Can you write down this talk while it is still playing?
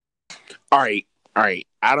All right, all right.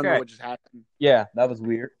 I don't know Okay. what just happened. Yeah, that was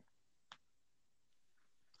weird.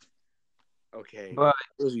 Okay, But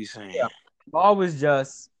what was he saying? yeah, Law was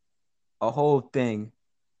just a whole thing.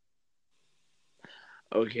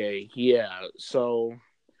 Okay, yeah. So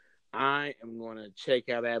I am gonna check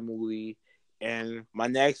out that movie, and my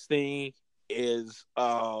next thing is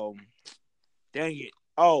dang it.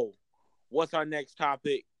 Oh, what's our next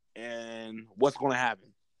topic, and what's gonna happen?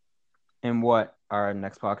 And what? Our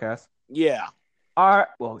next podcast? Yeah. Our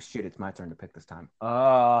well shit, it's my turn to pick this time.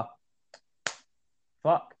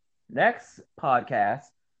 Fuck. Next podcast.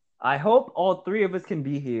 I hope all three of us can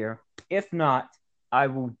be here. If not, I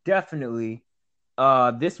will definitely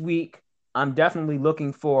this week I'm definitely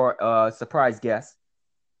looking for a surprise guest.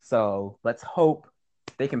 So let's hope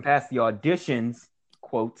they can pass the auditions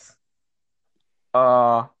quotes.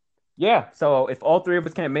 Uh yeah, so if all three of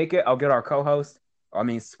us can't make it, I'll get our co-host, or I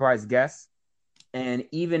mean surprise guest. And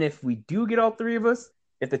even if we do get all three of us,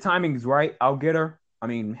 if the timing's right, I'll get her. I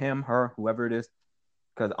mean him, her, whoever it is.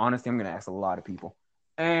 Because honestly, I'm gonna ask a lot of people.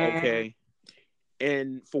 And Okay.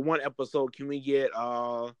 And for one episode, can we get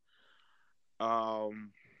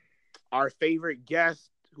um our favorite guest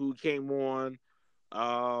who came on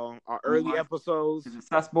our early is episodes? it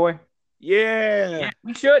Sus Boy? Yeah, Yeah.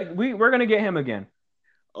 we should. We're gonna get him again.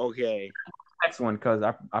 Okay. Next one, because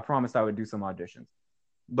I promised I would do some auditions.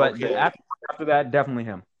 But Okay. after that, definitely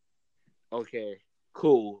him. Okay.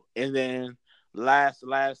 Cool. And then last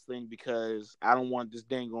thing, because I don't want this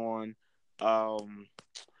thing on um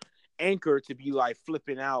Anchor to be like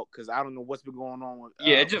flipping out because I don't know what's been going on with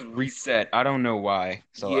Yeah, it just reset. I don't know why.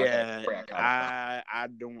 So I gotta yeah, crack out. I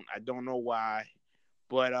don't know why.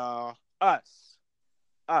 But us.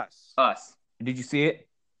 Us. Us. Did you see it?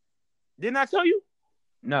 Didn't I tell you?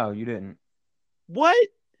 No, you didn't. What?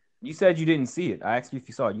 You said you didn't see it. I asked you if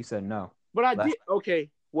you saw it. You said no. But I Last did. Okay.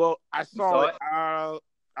 Well, I you saw saw it. it?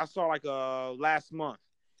 I saw like last month,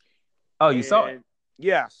 Oh, you saw it. and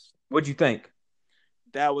yes, What'd you think?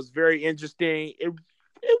 that was very interesting. It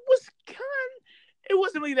was kind. It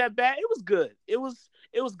wasn't really that bad. It was good. It was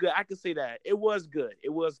good. I can say that it was good. It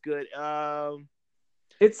was good. It's I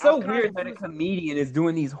was so kind of weird that a confused. comedian is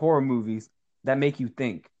doing these horror movies that make you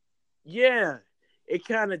think. Yeah, it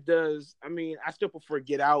kind of does. I mean, I still prefer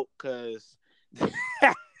Get Out because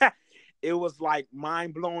it was like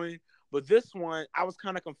mind blowing. But this one, I was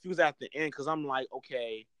kind of confused at the end because I'm like,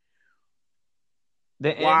 okay, The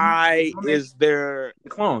end, the why woman, is there? the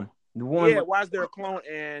clone, the woman Yeah, with why is there a clone?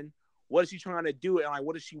 And what is she trying to do? And like,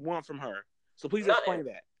 what does she want from her? So please nothing. explain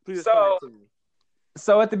that. Please explain that So, to me.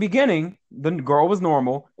 so at the beginning, the girl was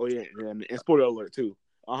normal. Oh yeah, and spoiler alert too.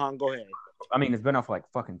 Go ahead. I mean, it's been out for like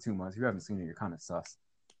fucking 2 months. If you haven't seen it, you're kind of sus.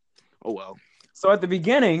 Oh well. So at the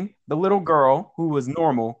beginning, the little girl who was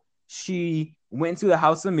normal, she went to the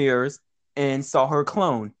House of Mirrors and saw her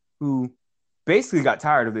clone, who basically got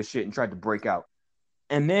tired of this shit and tried to break out.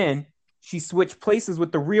 And then she switched places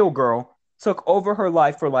with the real girl, took over her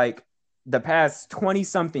life for like the past 20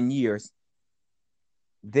 something years.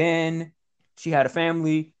 Then she had a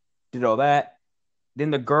family, did all that. Then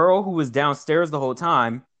the girl who was downstairs the whole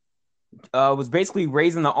time was basically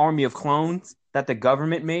raising the army of clones that the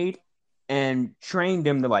government made and trained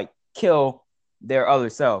them to like kill their other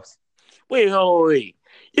selves. Wait, hold, wait.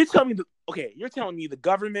 You're telling me okay? You're telling me the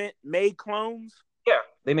government made clones? Yeah,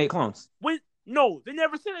 they made clones. When no, they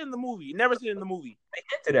never said it in the movie. Never said it in the movie. They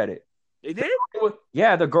hinted at it. They did.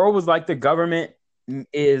 Yeah, the girl was like, the government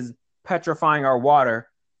is petrifying our water,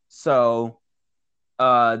 so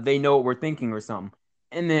they know what we're thinking or something.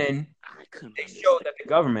 And then I couldn't they showed understand. that the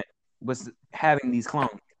government was having these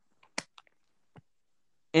clones.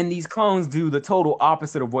 And these clones do the total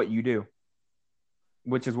opposite of what you do,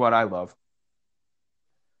 which is what I love.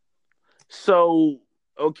 So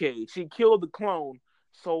okay, she killed the clone.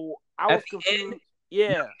 So I At was the end, confused.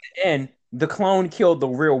 Yeah. the clone killed the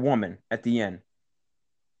real woman at the end.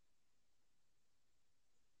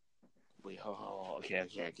 Wait,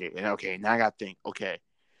 okay. Now I got to think. Okay.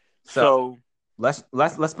 So So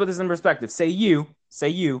let's put this in perspective. Say you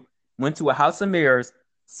went to a house of mirrors,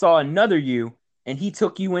 saw another you, and he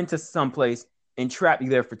took you into someplace and trapped you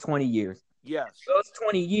there for 20 years. yes, Those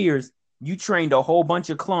 20 years, you trained a whole bunch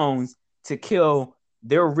of clones to kill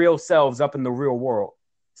their real selves up in the real world.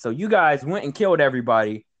 So you guys went and killed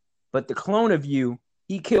everybody, but the clone of you,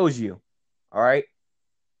 he kills you. All right?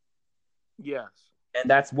 yes, And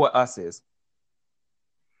that's what us is.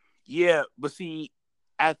 yeah. But see,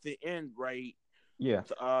 at the end, right? Yeah.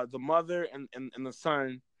 The mother and the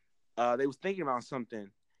son, they was thinking about something,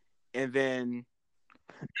 and then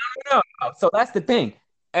No, no. So that's the thing.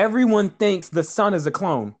 Everyone thinks the son is a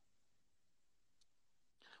clone.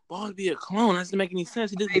 Why would it be a clone? That doesn't make any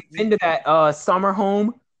sense. He They've didn't. been to that summer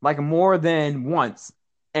home like more than once,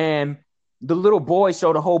 and the little boy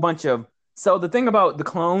showed a whole bunch of. So the thing about the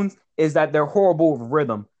clones is that they're horrible with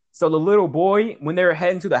rhythm. So the little boy, when they were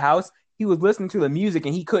heading to the house, he was listening to the music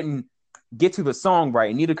and he couldn't get to the song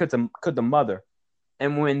right. Neither could the mother.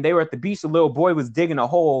 And when they were at the beach, the little boy was digging a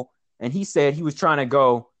hole, and he said he was trying to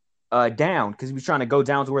go down because he was trying to go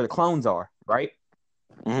down to where the clones are, right?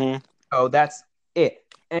 Mm-hmm. So that's it.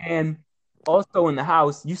 And also in the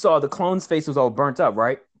house, you saw the clone's face was all burnt up,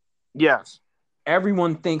 right? Yes.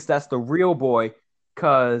 Everyone thinks that's the real boy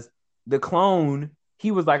because the clone,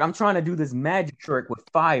 he was like, I'm trying to do this magic trick with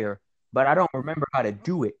fire, but I don't remember how to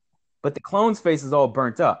do it. But the clone's face is all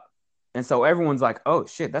burnt up. And so everyone's like, oh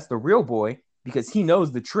shit, that's the real boy because he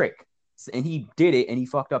knows the trick. And he did it and he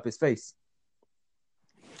fucked up his face.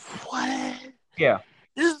 What? Yeah.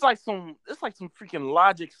 This is like some freaking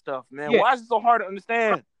logic stuff, man. Yeah. Why is it so hard to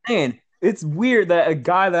understand? Man, it's weird that a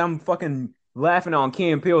guy that I'm fucking laughing on, Key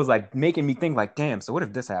and Peele, is like making me think like, damn, so what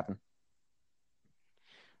if this happened?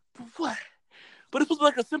 What? But it was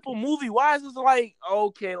like a simple movie. Why is this like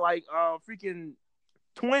okay, like freaking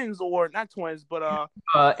twins or not twins, but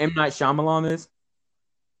M. Night Shyamalan is?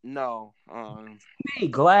 No. He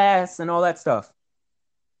made Glass and all that stuff.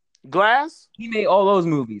 Glass? He made all those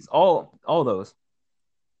movies. All those.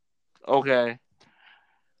 Okay.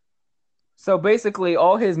 So basically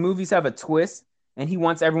all his movies have a twist and he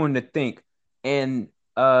wants everyone to think. And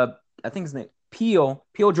I think his name Peele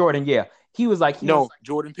Jordan, yeah. He was like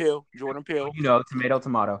Jordan Peele. You know,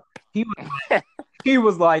 tomato. He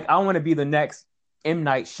was like, I want to be the next M.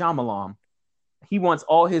 Night Shyamalan. He wants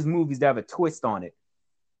all his movies to have a twist on it.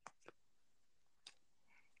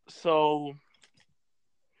 So,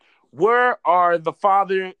 where are the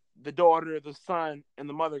father, the daughter, the son, and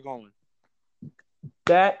the mother going?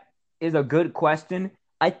 That is a good question.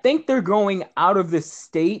 I think they're going out of the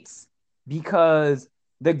states because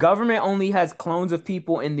the government only has clones of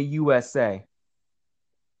people in the USA.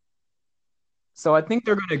 So I think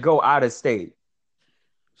they're going to go out of state.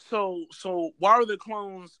 So why are the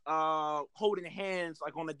clones holding hands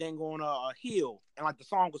like on the dang on a hill and like the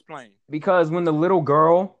song was playing? Because when the little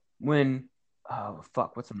girl, what's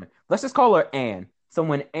her name? Let's just call her Anne. So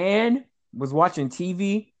when Anne was watching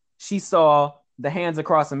TV, she saw the Hands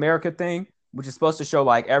Across America thing, which is supposed to show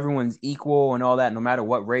like everyone's equal and all that, no matter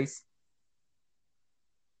what race.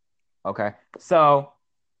 Okay. So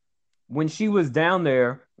when she was down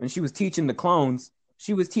there and she was teaching the clones,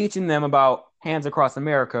 she was teaching them about Hands Across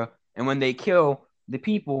America. And when they kill the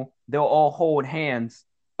people, they'll all hold hands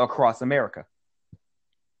across America.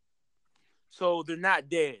 So they're not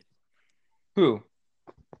dead. Who?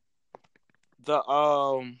 The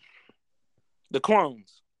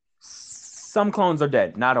clones. Some clones are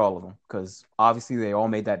dead, not all of them, because obviously they all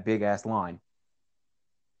made that big ass line.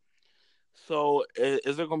 So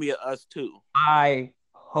is there gonna be us too? I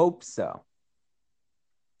hope so.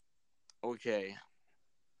 Okay.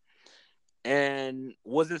 And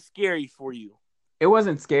was it scary for you? It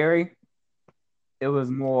wasn't scary. It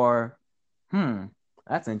was more,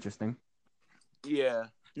 that's interesting. Yeah,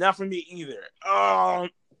 not for me either. I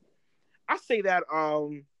say that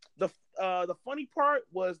the funny part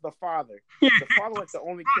was the father. The father was the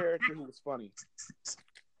only character who was funny.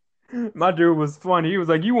 My dude was funny. He was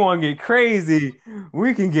like, "You want to get crazy?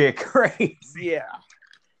 We can get crazy."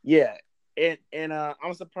 Yeah. And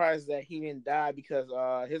I'm surprised that he didn't die because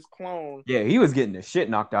his clone. Yeah, he was getting the shit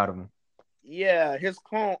knocked out of him. Yeah, his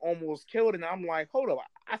clone almost killed him. I'm like, hold up,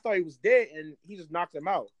 I thought he was dead, and he just knocked him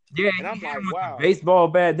out. Yeah, and I'm like, wow, baseball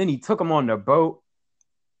bat. Then he took him on the boat.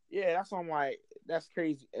 Yeah, that's why I'm like, that's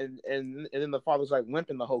crazy. And then the father's like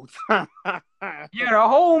limping the whole time. Yeah, the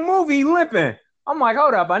whole movie limping. I'm like,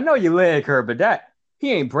 hold up, I know your leg hurt, but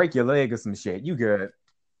he ain't break your leg or some shit. You good?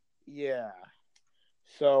 Yeah.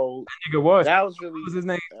 So that was really. What was his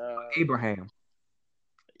name? Abraham.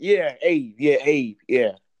 Yeah, Abe. Yeah, Abe.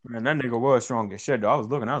 Yeah. Man, that nigga was strong as shit. Though. I was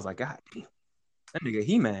looking, I was like, God damn, that nigga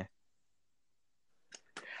He-Man.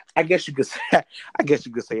 I guess you could say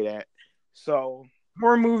that. So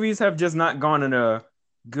horror movies have just not gone in a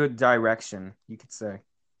good direction, you could say.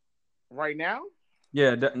 Right now?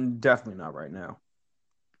 Yeah, definitely not right now.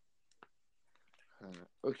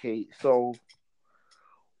 Okay, so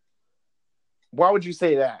why would you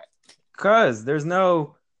say that? Because there's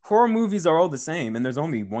no horror movies are all the same, and there's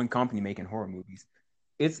only one company making horror movies.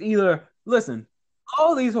 It's either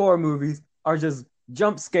all these horror movies are just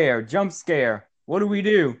jump scare. What do we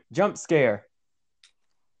do? Jump scare.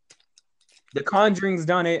 The Conjuring's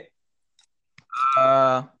done it.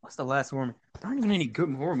 What's the last horror? There aren't even any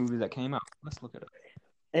good horror movies that came out. Let's look it up.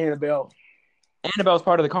 Annabelle. Annabelle's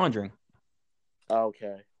part of The Conjuring.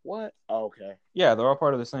 Okay. What? Okay. Yeah, they're all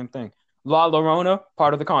part of the same thing. La Llorona,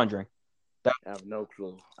 part of The Conjuring. I have no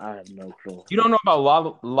clue. I have no clue. You don't know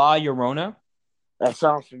about La Llorona? That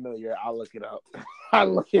sounds familiar. I'll look it up.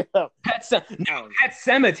 I'll look it up. Pet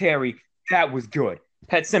Cemetery. That was good.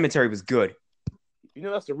 Pet Cemetery was good. You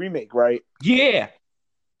know that's the remake, right? Yeah.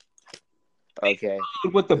 Okay.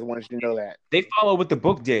 What the I wanted you to know that. They followed what the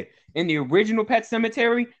book did. In the original Pet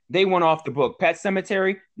Cemetery, they went off the book. Pet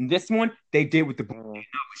Cemetery, this one, they did what the book did.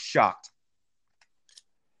 I was shocked.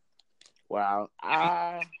 Wow.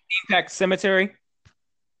 Pet Cemetery.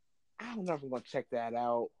 I don't know if I'm gonna check that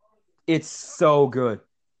out. It's so good.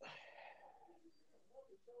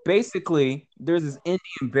 Basically, there's this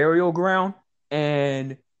Indian burial ground,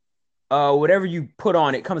 and whatever you put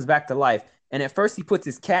on it comes back to life. And at first, he puts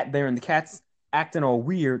his cat there, and the cat's acting all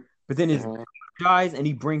weird. But then his dies, and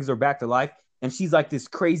he brings her back to life, and she's like this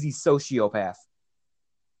crazy sociopath.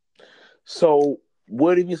 So,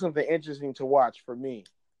 would it be something interesting to watch for me?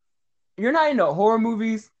 You're not into horror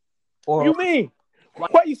movies, or what you mean?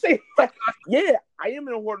 What you say? Yeah, I am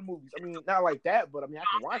into horror movies. I mean, not like that, but I mean, I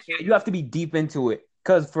can watch it. You have to be deep into it.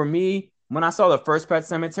 Because for me, when I saw the first Pet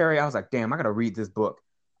Cemetery, I was like, damn, I got to read this book.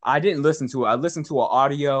 I didn't listen to it. I listened to an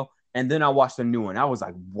audio, and then I watched the new one. I was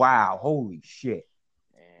like, wow, holy shit.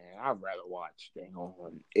 Man, I'd rather watch dang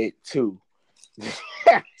on it, too.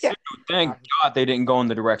 Thank God they didn't go in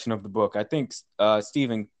the direction of the book. I think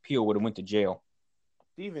Stephen Peele would have went to jail.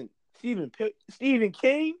 Stephen King? Stephen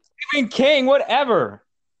King, whatever.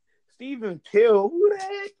 Stephen Peele? Who the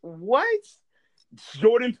heck? What?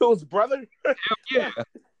 Jordan Peele's brother? Yeah.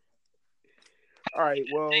 All right,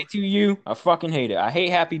 well. To you, I fucking hate it. I hate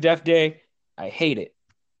Happy Death Day. I hate it.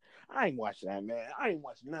 I ain't watching that, man. I ain't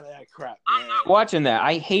watching none of that crap, man. I'm not watching that.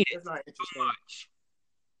 I hate it. It's not interesting. So much.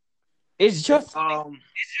 It's just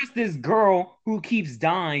this girl who keeps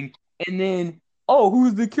dying, and then,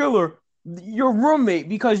 who's the killer? Your roommate,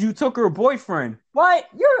 because you took her boyfriend. What?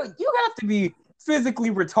 You have to be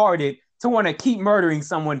physically retarded to want to keep murdering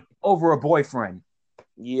someone over a boyfriend.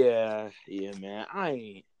 Yeah, man.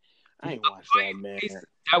 I ain't watched that, man.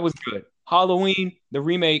 That was good. Halloween, the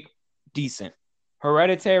remake, decent.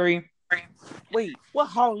 Hereditary. Wait, what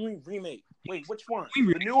Halloween remake? Wait, which one?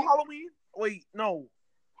 The new Halloween? Wait, no.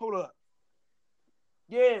 Hold up.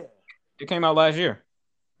 Yeah. It came out last year.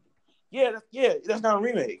 Yeah, that's not a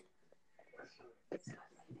remake.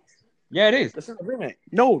 Yeah, it is. That's not a remake.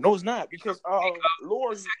 No, it's not, because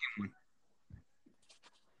Lord.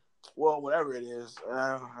 Well, whatever it is,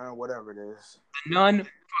 whatever it is. The Nun,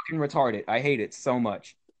 fucking retarded. I hate it so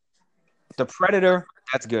much. The Predator,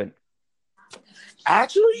 that's good.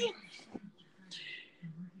 Actually,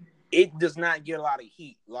 it does not get a lot of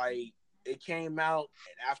heat. Like, it came out,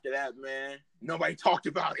 and after that, man, nobody talked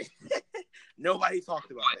about it. Nobody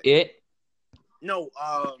talked about it. No,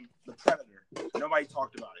 the Predator. Nobody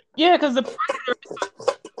talked about it. Yeah, because the Predator is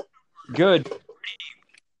good.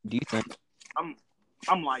 Decent.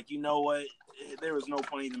 I'm like, you know what? There was no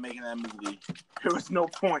point in making that movie. There was no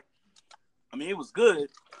point. I mean, it was good,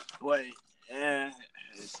 but they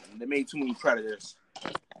made too many Predators.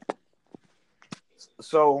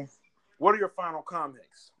 So, what are your final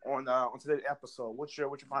comments on today's episode? What's your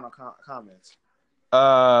final comments?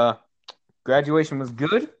 Graduation was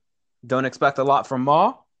good. Don't expect a lot from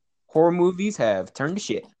Ma. Horror movies have turned to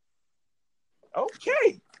shit.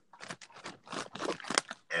 Okay.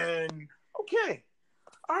 And okay.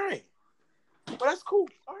 All right. Well, that's cool.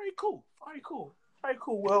 All right, cool.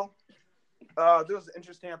 Well, this was an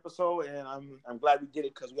interesting episode, and I'm glad we did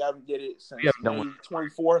it, because we haven't did it since May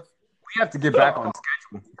 24th. We have to get back on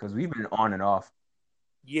schedule because we've been on and off.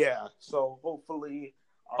 Yeah. So hopefully.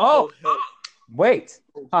 Wait.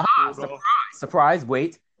 Surprise.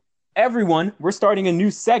 Wait. Everyone, we're starting a new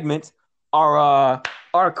segment. Our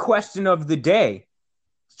question of the day.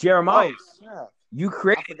 Jeremiah, you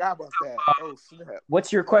created. I forgot about that. Snap.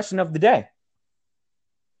 What's your question of the day?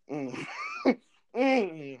 What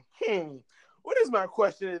is my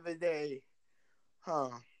question of the day?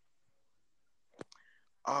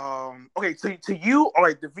 Okay, to you or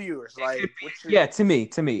like the viewers, like to me.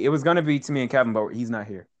 It was gonna be to me and Kevin, but he's not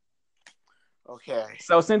here. Okay.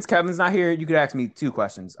 So since Kevin's not here, you could ask me 2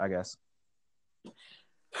 questions, I guess.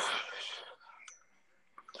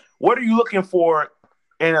 What are you looking for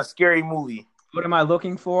in a scary movie? What am I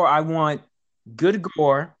looking for? I want good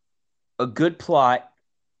gore, a good plot,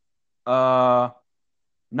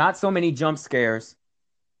 not so many jump scares.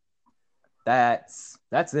 That's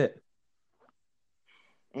it.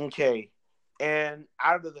 Okay. And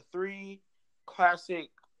out of the 3 classic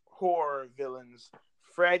horror villains,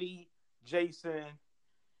 Freddy, Jason,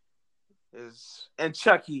 and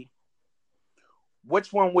Chucky.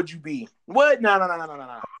 Which one would you be? What? No.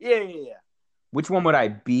 Yeah. Which one would I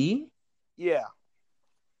be? Yeah.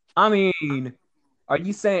 I mean, are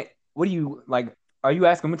you saying what do you like? Are you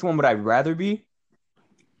asking which one would I rather be?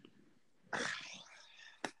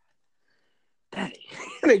 Dang.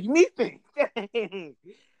 Make me think. Dang.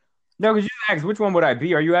 No, because you asked which one would I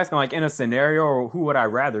be. Are you asking like in a scenario or who would I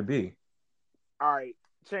rather be? All right,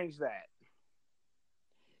 change that.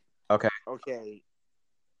 Okay. Okay.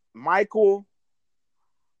 Michael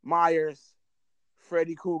Myers,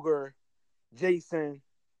 Freddy Krueger, Jason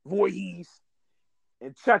Voorhees,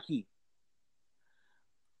 and Chucky.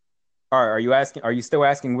 All right. Are you asking? Are you still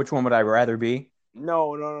asking which one would I rather be?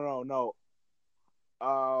 No.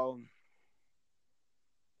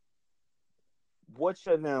 Which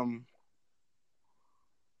of them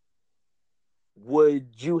would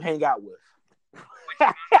you hang out with?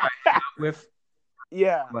 With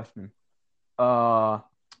Yeah. question.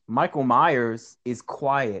 Michael Myers is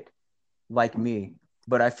quiet like me,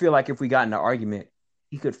 but I feel like if we got in an argument,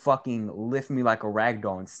 he could fucking lift me like a rag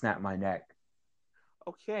doll and snap my neck.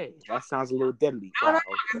 Okay, that sounds a little deadly. No, Wow.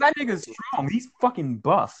 because that nigga's strong. He's fucking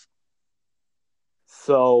buff.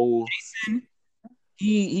 So Jason,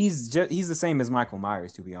 he's the same as Michael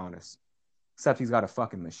Myers, to be honest. Except he's got a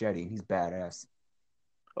fucking machete. He's badass.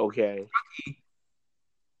 okay.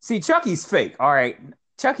 See, Chucky's fake. All right.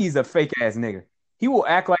 Chucky's a fake ass nigga. He will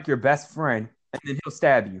act like your best friend and then he'll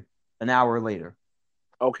stab you an hour later.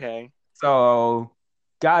 Okay. So,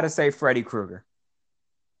 gotta say Freddy Krueger.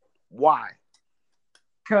 Why?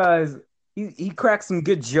 Because he cracks some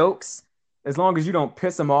good jokes as long as you don't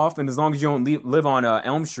piss him off and as long as you don't live on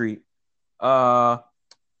Elm Street.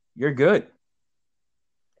 You're good.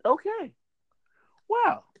 Okay.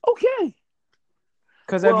 Wow. Okay.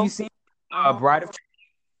 Because have you seen Bride of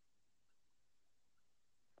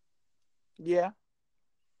Yeah.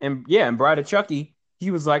 And Bride of Chucky, he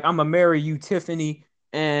was like, I'm gonna marry you, Tiffany.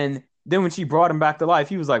 And then when she brought him back to life,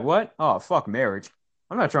 he was like, what? Oh, fuck marriage.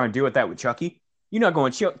 I'm not trying to deal with that with Chucky. You're not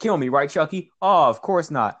going to kill me, right, Chucky? Oh, of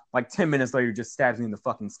course not. Like 10 minutes later, just stabs me in the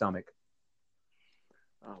fucking stomach.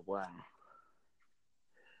 Oh, wow.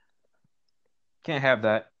 Can't have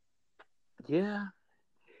that. Yeah.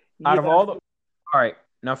 Out of all right,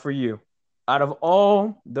 now for you. Out of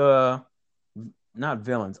all the, not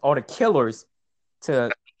villains, all the killers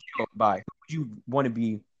to kill by, who would you want to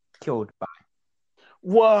be killed by?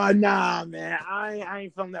 Well, nah, man. I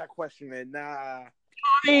ain't from that question, man. Nah.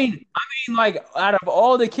 I mean, like, out of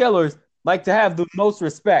all the killers, like, to have the most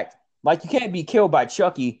respect. Like, you can't be killed by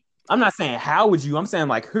Chucky. I'm not saying how would you. I'm saying,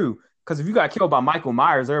 like, who? Because if you got killed by Michael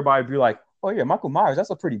Myers, everybody would be like, oh, yeah, Michael Myers, that's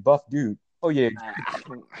a pretty buff dude. Oh, yeah.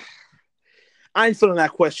 I ain't feeling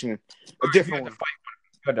that question. A different one.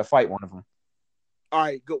 You had to fight one of them. All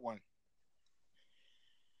right, good one.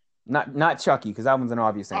 Not Chucky, because that one's an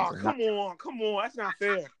obvious answer. Oh, come on. That's not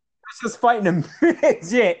fair. It's just fighting him.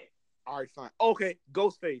 Legit. All right, fine. Okay,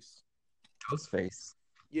 Ghostface. Ghostface.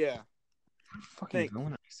 Yeah. Fucking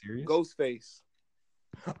villain? Are you serious? Ghostface.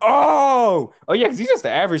 Oh, yeah, because he's just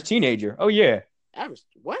an average teenager. Oh, yeah. Average?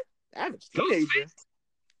 What? Average teenager? Ghostface?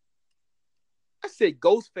 I said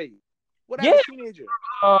Ghostface. What average teenager?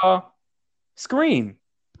 Scream.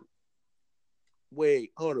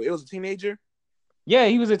 Wait, hold on. It was a teenager? Yeah,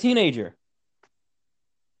 he was a teenager.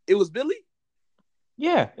 It was Billy?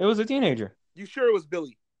 Yeah, it was a teenager. You sure it was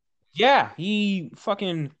Billy? Yeah, he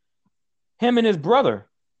fucking him and his brother.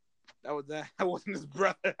 That wasn't his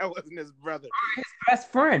brother. That wasn't his brother. His best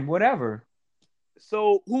friend, whatever.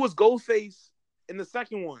 So who was Ghostface in the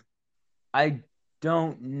second one? I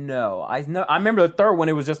don't know. I remember the third one,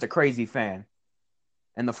 it was just a crazy fan.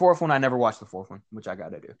 And the fourth one, I never watched the fourth one, which I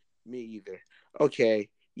gotta do. Me either. Okay.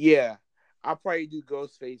 Yeah. I'll probably do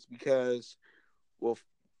Ghostface because, well,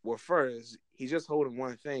 first, he's just holding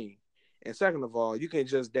one thing. And second of all, you can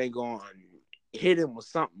just dang on hit him with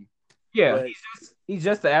something. Yeah, but he's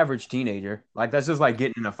just the average teenager. Like, that's just like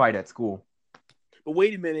getting in a fight at school. But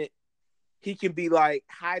wait a minute. He can be like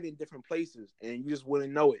hiding different places and you just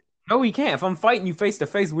wouldn't know it. No, he can't. If I'm fighting you face to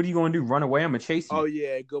face, what are you going to do? Run away? I'm going to chase you. Oh,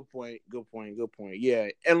 yeah. Good point. Yeah.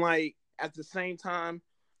 And like at the same time,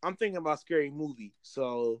 I'm thinking about Scary Movie.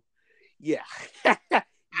 So, yeah. Yeah.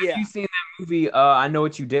 Have you seen that movie, I Know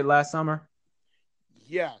What You Did Last Summer?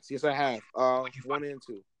 Yes, I have. 1 and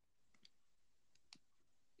 2.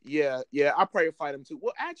 Yeah, I'll probably fight him too.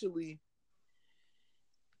 Well, actually,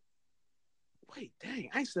 wait, dang,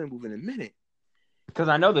 I ain't seen that movie in a minute. Because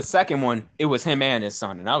I know the second one, it was him and his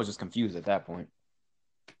son, and I was just confused at that point.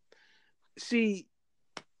 See,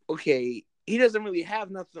 okay, he doesn't really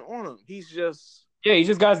have nothing on him. He's just... Yeah, he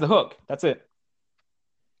just got the hook. That's it.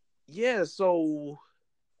 Yeah, so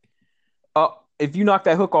If you knock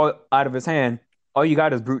that hook out of his hand, all you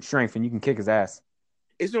got is brute strength, and you can kick his ass.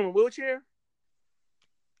 is he in a wheelchair?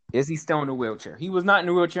 Is he still in a wheelchair? He was not in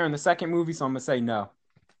a wheelchair in the second movie, so I'm gonna say no.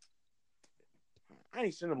 I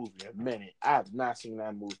ain't seen the movie in a minute. I have not seen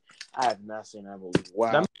that movie. I have not seen that movie.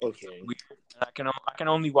 Wow. That Okay. weird. I can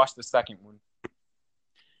only watch the second one.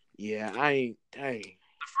 Yeah, I ain't.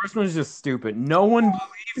 The first one is just stupid. No one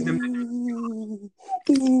believes him.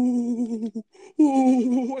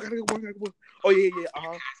 I gotta go. Oh yeah.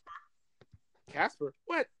 Casper.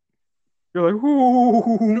 What? You're like,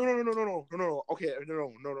 ooh. No. Okay,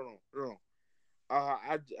 no.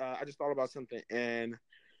 I just thought about something, and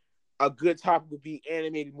a good topic would be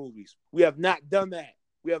animated movies. We have not done that.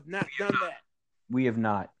 We have not. We have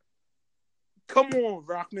not. Come on,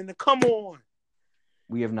 Rockman. Come on.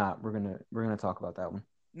 We have not. We're gonna talk about that one.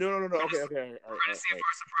 No. Okay. All right. See if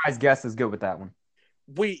our surprise guest is good with that one.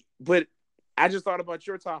 Wait, but I just thought about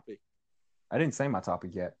your topic. I didn't say my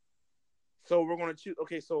topic yet. So we're gonna choose.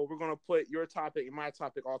 Okay, so we're gonna put your topic and my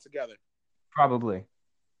topic all together. Probably.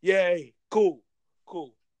 Yay! Cool.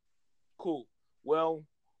 Well,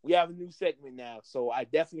 we have a new segment now, so I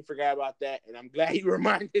definitely forgot about that, and I'm glad you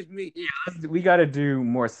reminded me. We got to do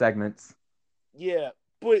more segments. Yeah,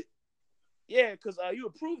 but because you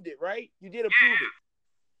approved it, right? You did approve it.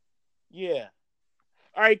 Yeah.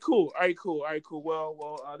 All right, cool.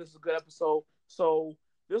 Well, this is a good episode. So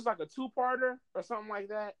this is like a two-parter or something like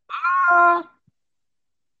that.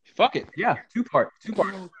 Fuck it. Yeah, two part.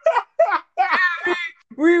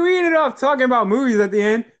 we ended up talking about movies at the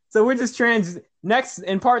end, so we're just next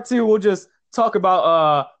in part 2 we'll just talk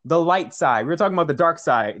about the light side. We're talking about the dark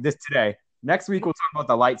side today. Next week we'll talk about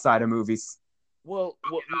the light side of movies. Well,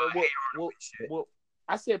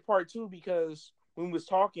 I said part 2 because when we was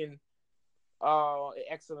talking, it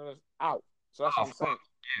exited us out. So that's what I'm saying.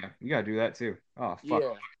 Yeah, you gotta do that too. Oh fuck.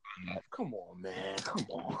 Yeah. Come on, man. Come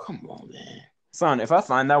on, man. Son, if I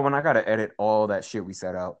find that one, I gotta edit all that shit we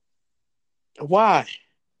set out. Why?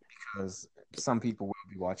 Because some people will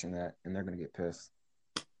be watching that and they're gonna get pissed.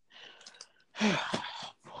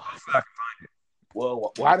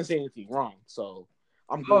 Well, I didn't say anything wrong, so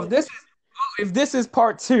I'm good. If this is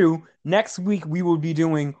part 2, next week we will be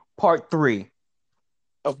doing part 3.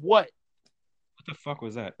 Of what? What the fuck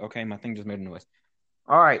was that? Okay, my thing just made a noise.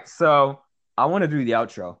 All right, so I want to do the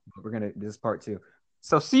outro. This is part 2.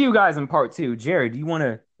 So see you guys in part 2. Jared, do you want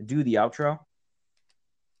to do the outro?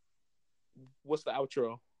 What's the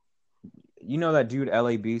outro? You know that dude,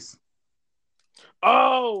 LA Beast?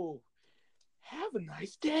 Oh, have a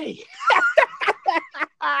nice day.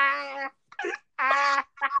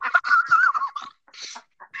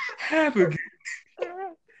 Have a good